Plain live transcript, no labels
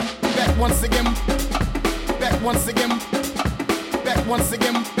once again, back once again, back once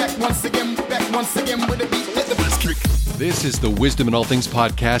again, back once again, back once again with a beat. Let the bass kick. This is the Wisdom in All Things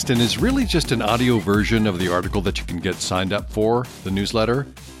podcast and is really just an audio version of the article that you can get signed up for, the newsletter.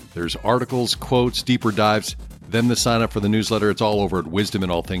 There's articles, quotes, deeper dives, then the sign up for the newsletter. It's all over at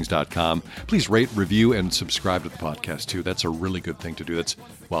wisdominallthings.com. Please rate, review, and subscribe to the podcast too. That's a really good thing to do. That's,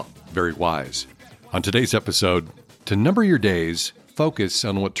 well, very wise. On today's episode, to number your days, focus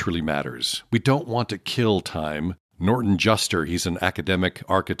on what truly matters. We don't want to kill time. Norton Juster, he's an academic,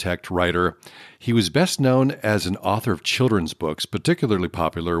 architect, writer. He was best known as an author of children's books. Particularly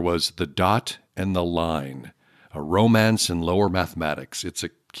popular was The Dot and the Line, a romance in lower mathematics. It's a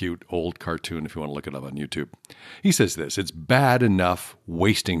cute old cartoon if you want to look it up on YouTube. He says this: it's bad enough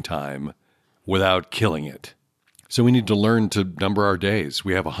wasting time without killing it. So we need to learn to number our days.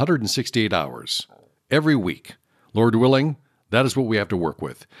 We have 168 hours every week. Lord willing, that is what we have to work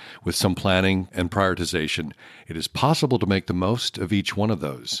with. With some planning and prioritization, it is possible to make the most of each one of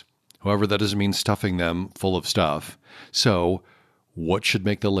those. However, that doesn't mean stuffing them full of stuff. So, what should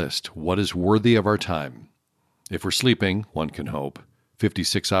make the list? What is worthy of our time? If we're sleeping, one can hope,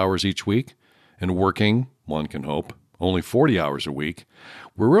 56 hours each week, and working, one can hope, only 40 hours a week,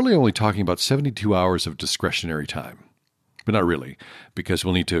 we're really only talking about 72 hours of discretionary time. But not really, because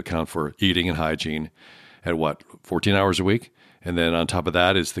we'll need to account for eating and hygiene at 14 hours a week? And then on top of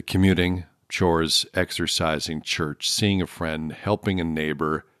that is the commuting, chores, exercising, church, seeing a friend, helping a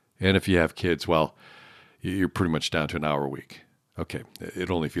neighbor, and if you have kids, well, you're pretty much down to an hour a week. Okay, it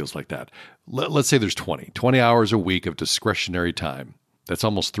only feels like that. Let's say there's 20 hours a week of discretionary time. That's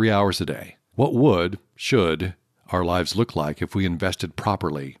almost 3 hours a day. What should our lives look like if we invested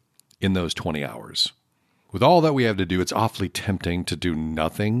properly in those 20 hours? With all that we have to do, it's awfully tempting to do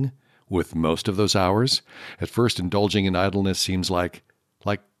nothing with most of those hours. At first, indulging in idleness seems like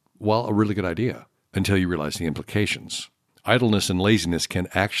a really good idea until you realize the implications. Idleness and laziness can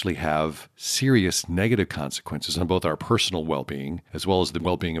actually have serious negative consequences on both our personal well-being as well as the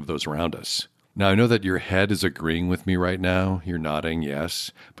well-being of those around us. Now, I know that your head is agreeing with me right now. You're nodding,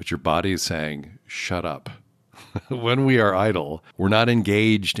 yes, but your body is saying, shut up. When we are idle, we're not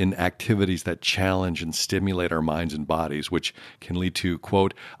engaged in activities that challenge and stimulate our minds and bodies, which can lead to,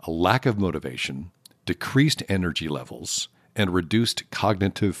 quote, a lack of motivation, decreased energy levels, and reduced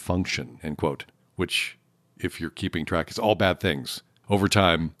cognitive function, end quote, which, if you're keeping track, is all bad things. Over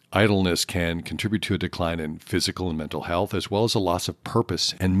time, idleness can contribute to a decline in physical and mental health, as well as a loss of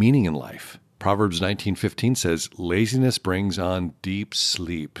purpose and meaning in life. Proverbs 19:15 says, laziness brings on deep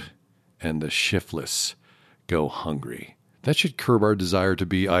sleep, and the shiftless go hungry. That should curb our desire to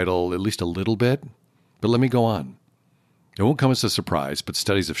be idle at least a little bit. But let me go on. It won't come as a surprise, but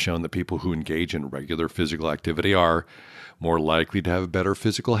studies have shown that people who engage in regular physical activity are more likely to have better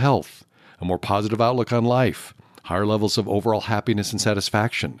physical health, a more positive outlook on life, higher levels of overall happiness and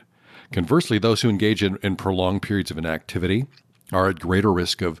satisfaction. Conversely, those who engage in prolonged periods of inactivity are at greater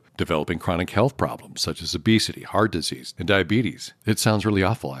risk of developing chronic health problems such as obesity, heart disease, and diabetes. It sounds really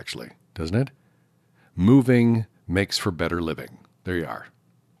awful, actually, doesn't it? Moving makes for better living. There you are.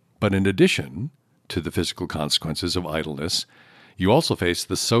 But in addition to the physical consequences of idleness, you also face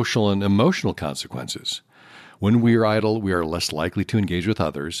the social and emotional consequences. When we are idle, we are less likely to engage with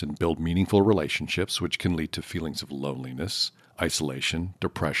others and build meaningful relationships, which can lead to feelings of loneliness, isolation,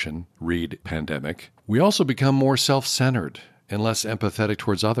 depression, read pandemic. We also become more self-centered and less empathetic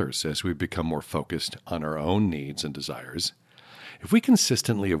towards others as we become more focused on our own needs and desires. If we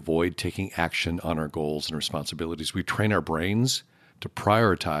consistently avoid taking action on our goals and responsibilities, we train our brains to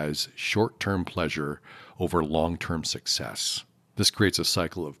prioritize short-term pleasure over long-term success. This creates a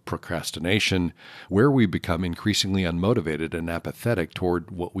cycle of procrastination where we become increasingly unmotivated and apathetic toward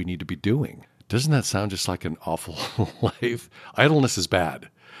what we need to be doing. Doesn't that sound just like an awful life? Idleness is bad.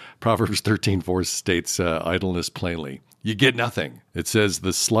 Proverbs 13:4 states idleness plainly. You get nothing. It says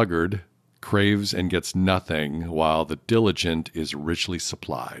the sluggard craves and gets nothing, while the diligent is richly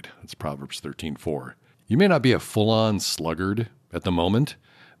supplied. That's Proverbs 13:4. You may not be a full-on sluggard at the moment,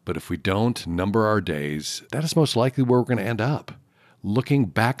 but if we don't number our days, that is most likely where we're going to end up, looking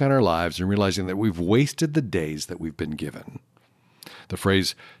back on our lives and realizing that we've wasted the days that we've been given. The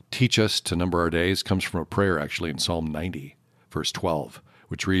phrase, teach us to number our days, comes from a prayer actually in Psalm 90, verse 12,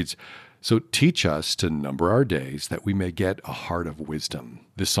 which reads, so teach us to number our days that we may get a heart of wisdom.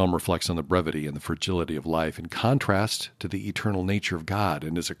 This psalm reflects on the brevity and the fragility of life in contrast to the eternal nature of God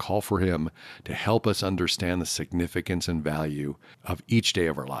and is a call for Him to help us understand the significance and value of each day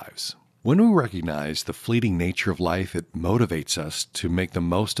of our lives. When we recognize the fleeting nature of life, it motivates us to make the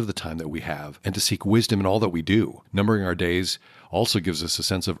most of the time that we have and to seek wisdom in all that we do. Numbering our days also gives us a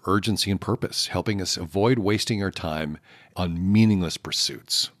sense of urgency and purpose, helping us avoid wasting our time on meaningless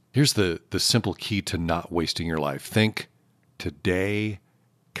pursuits. Here's the simple key to not wasting your life. Think, today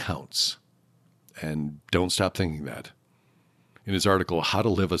counts. And don't stop thinking that. In his article, How to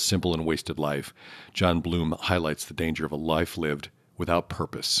Live a Simple and Wasted Life, John Bloom highlights the danger of a life lived without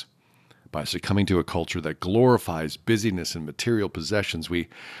purpose. By succumbing to a culture that glorifies busyness and material possessions, we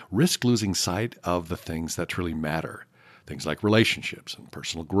risk losing sight of the things that truly matter, things like relationships and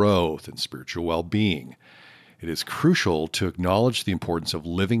personal growth and spiritual well-being. It is crucial to acknowledge the importance of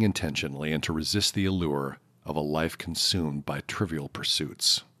living intentionally and to resist the allure of a life consumed by trivial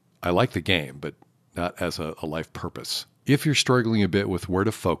pursuits. I like the game, but not as a life purpose. If you're struggling a bit with where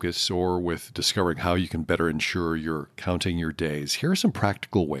to focus or with discovering how you can better ensure you're counting your days, here are some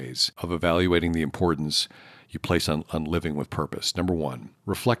practical ways of evaluating the importance you place on living with purpose. Number one,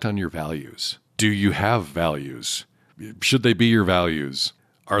 reflect on your values. Do you have values? Should they be your values?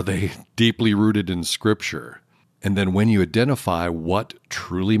 Are they deeply rooted in Scripture? And then when you identify what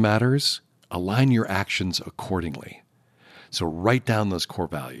truly matters, align your actions accordingly. So write down those core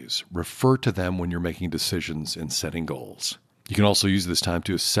values. Refer to them when you're making decisions and setting goals. You can also use this time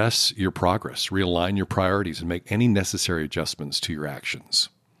to assess your progress, realign your priorities, and make any necessary adjustments to your actions.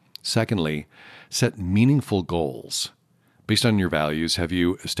 Secondly, set meaningful goals. Based on your values, have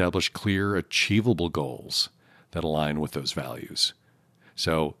you established clear, achievable goals that align with those values?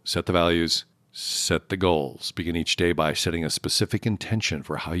 So set the values, set the goals. Begin each day by setting a specific intention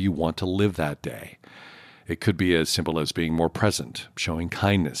for how you want to live that day. It could be as simple as being more present, showing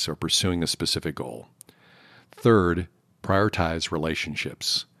kindness, or pursuing a specific goal. Third, prioritize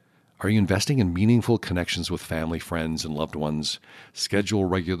relationships. Are you investing in meaningful connections with family, friends, and loved ones? Schedule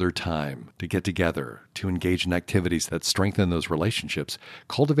regular time to get together, to engage in activities that strengthen those relationships,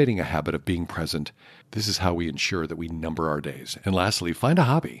 cultivating a habit of being present. This is how we ensure that we number our days. And lastly, find a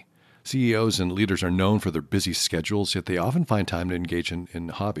hobby. CEOs and leaders are known for their busy schedules, yet they often find time to engage in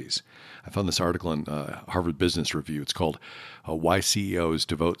hobbies. I found this article in Harvard Business Review. It's called Why CEOs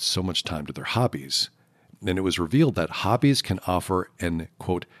Devote So Much Time to Their Hobbies. And it was revealed that hobbies can offer an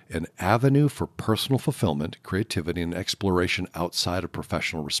avenue for personal fulfillment, creativity, and exploration outside of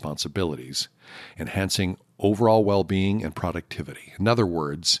professional responsibilities, enhancing overall well-being and productivity. In other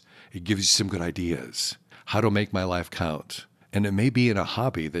words, it gives you some good ideas. How to make my life count. And it may be in a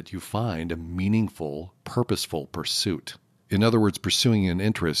hobby that you find a meaningful, purposeful pursuit. In other words, pursuing an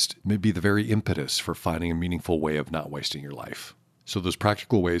interest may be the very impetus for finding a meaningful way of not wasting your life. So those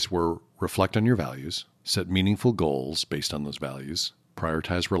practical ways were reflect on your values, set meaningful goals based on those values,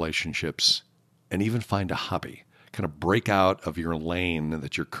 prioritize relationships, and even find a hobby. Kind of break out of your lane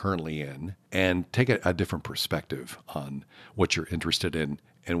that you're currently in and take a different perspective on what you're interested in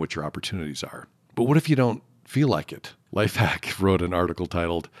and what your opportunities are. But what if you don't feel like it? Lifehack wrote an article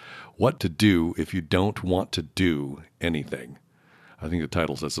titled, What to Do If You Don't Want to Do Anything. I think the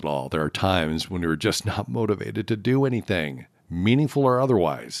title says it all. There are times when you're just not motivated to do anything, meaningful or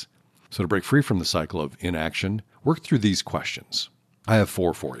otherwise. So to break free from the cycle of inaction, work through these questions. I have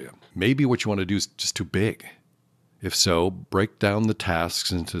 4 for you. Maybe what you want to do is just too big. If so, break down the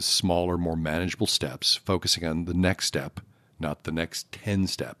tasks into smaller, more manageable steps, focusing on the next step, not the next 10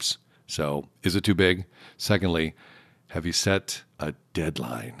 steps. So, is it too big? Secondly, have you set a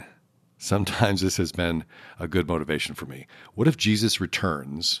deadline? Sometimes this has been a good motivation for me. What if Jesus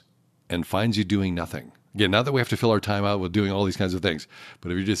returns and finds you doing nothing? Again, not that we have to fill our time out with doing all these kinds of things,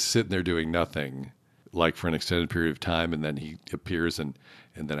 but if you're just sitting there doing nothing, like for an extended period of time, and then he appears and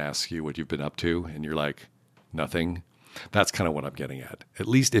then asks you what you've been up to, and you're like, nothing. That's kind of what I'm getting at. At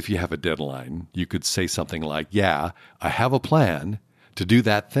least if you have a deadline, you could say something like, yeah, I have a plan to do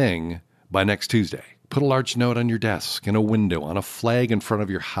that thing by next Tuesday. Put a large note on your desk, in a window, on a flag in front of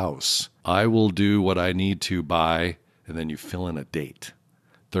your house. I will do what I need to by, and then you fill in a date.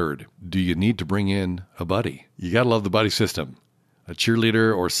 Third, do you need to bring in a buddy? You got to love the buddy system. A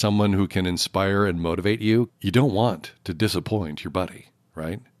cheerleader or someone who can inspire and motivate you. You don't want to disappoint your buddy,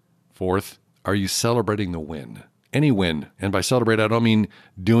 right? Fourth, are you celebrating the win? Any win. And by celebrate, I don't mean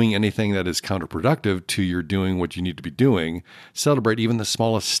doing anything that is counterproductive to your doing what you need to be doing. Celebrate even the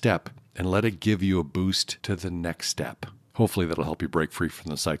smallest step and let it give you a boost to the next step. Hopefully that'll help you break free from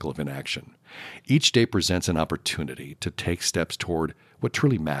the cycle of inaction. Each day presents an opportunity to take steps toward what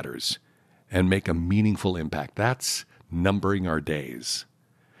truly matters and make a meaningful impact. That's numbering our days.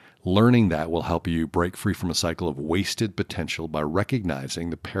 Learning that will help you break free from a cycle of wasted potential by recognizing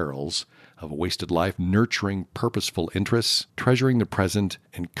the perils of a wasted life, nurturing purposeful interests, treasuring the present,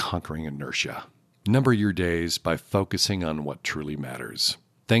 and conquering inertia. Number your days by focusing on what truly matters.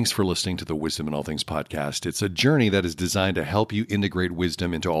 Thanks for listening to the Wisdom in All Things podcast. It's a journey that is designed to help you integrate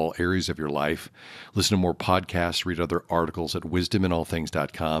wisdom into all areas of your life. Listen to more podcasts, read other articles at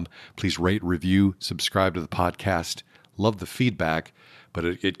wisdominallthings.com. Please rate, review, subscribe to the podcast. Love the feedback, but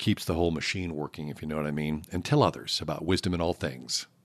it keeps the whole machine working, if you know what I mean. And tell others about wisdom in all things.